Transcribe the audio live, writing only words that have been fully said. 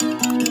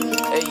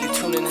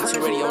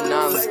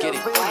get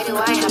it. Why do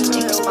I have to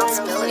take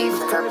responsibility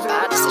for her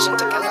bad decision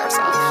to kill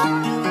herself?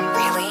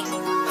 Really?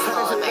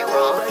 Well, am I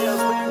wrong?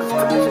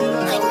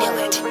 I knew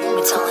it.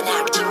 It's all an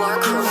act. You are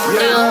cruel.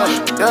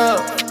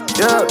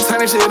 Yeah, turn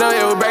this shit up,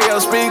 yeah, we break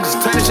your speakers.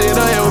 Turn this shit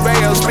up, yeah, we break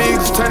your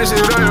speakers. Turn this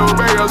shit up, yeah, we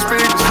break your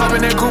speakers. Hop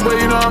in that coupe,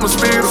 you know I'm a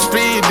speeder.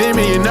 Speed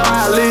demon, you know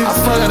I leave. I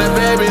fuck on that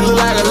baby, look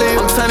like a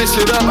lead. I'm turn this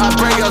shit up, I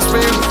break your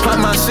speakers.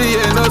 Pop my shit,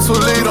 yeah, no too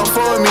lead. Don't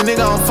fuck with me,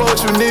 nigga, don't fuck what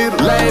you need.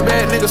 Lay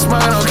back, nigga,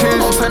 smoking on kids.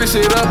 I'm turn this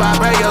shit up, I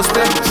break your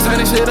speakers. Turn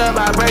this shit up,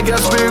 I break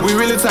your speakers. We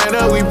really tighten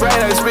up, we break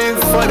that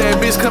speakers. Fuck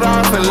that bitch, cut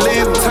off and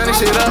leave. Turn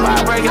this shit up,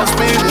 I break your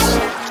speakers.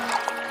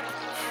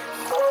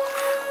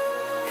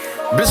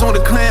 Bitch on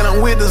the clan, I'm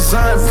with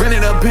design.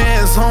 Rented up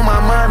pants on my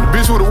mind.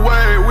 Bitch with a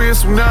word, with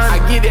some none. I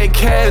get that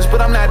cash,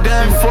 but I'm not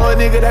done. For a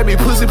nigga that be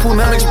pussy, pool,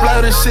 non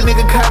exploding shit,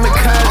 nigga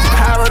kamikaze.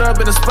 Powered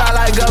up in the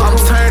spotlight, go. I'm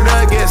turned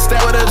up, get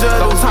stabbed with a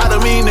jug. Don't talk to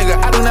me, nigga,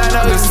 I do not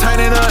know. Just turn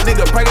it up,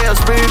 nigga, break your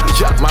speed.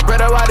 Yeah, my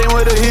brother riding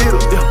with a heater.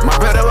 Yeah, my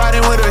brother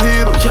riding with a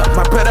heater. Yeah,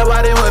 my brother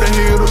riding with a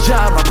heater.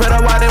 Yeah, my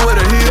brother riding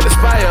with a heater.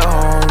 Inspire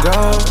home,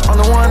 go.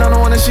 I'm the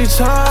one that she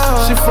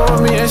chose. She fuck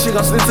with me and she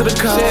gon' slip to the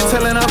car. She ain't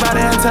telling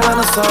nobody, ain't telling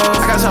her soul.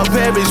 I got your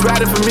bad bitch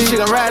riding for me. She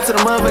gon' ride to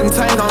the motherfucking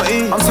tank on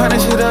E. I'm turning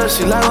shit up,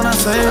 she like when I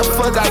sing.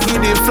 Fuck, I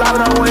get it,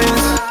 flopping on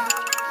wings.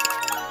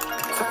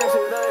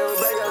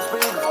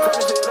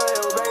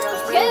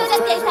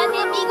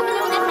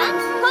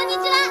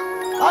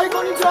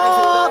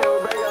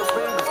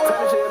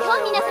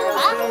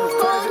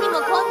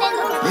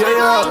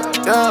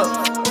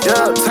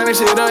 Yeah, turn this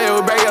shit up, yeah,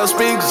 we break your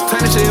speakers.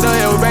 Turn this shit up,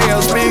 yeah, we break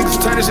your speakers.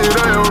 Turn this shit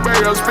up, yeah, we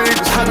break your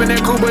speakers. Hop in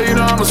that coupe, you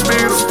know I'm a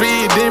speeder.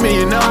 Speed demon,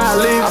 you know I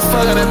leave. I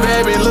fuck on that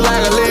baby, look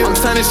like a lead. I'm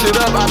turning shit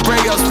up, I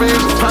break your speakers.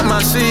 Pop my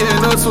shit,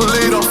 yeah, no too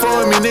lead. Don't fuck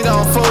with me, nigga,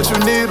 don't fuck what you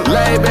need.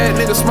 Lay back,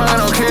 nigga, smoking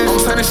on kids.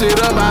 I'm turning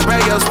shit up, I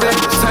break your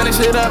speakers. Turn this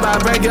shit up,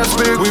 I break your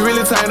speakers. We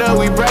really tighten up,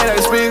 we break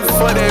that speakers.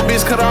 Fuck that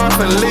bitch, cut off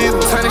and leave.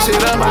 Turn this shit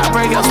up, I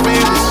break your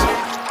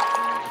speakers.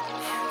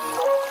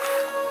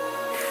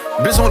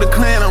 Bitch on the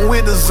clan, I'm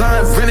with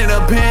design. Rented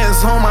up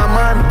pants on my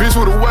mind. Bitch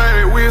with a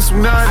word, with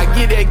some none. I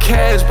get that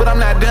cash, but I'm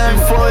not done.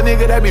 For a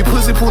nigga that be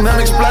pussy, pool,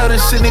 non exploding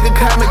shit, nigga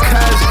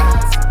kamikaze.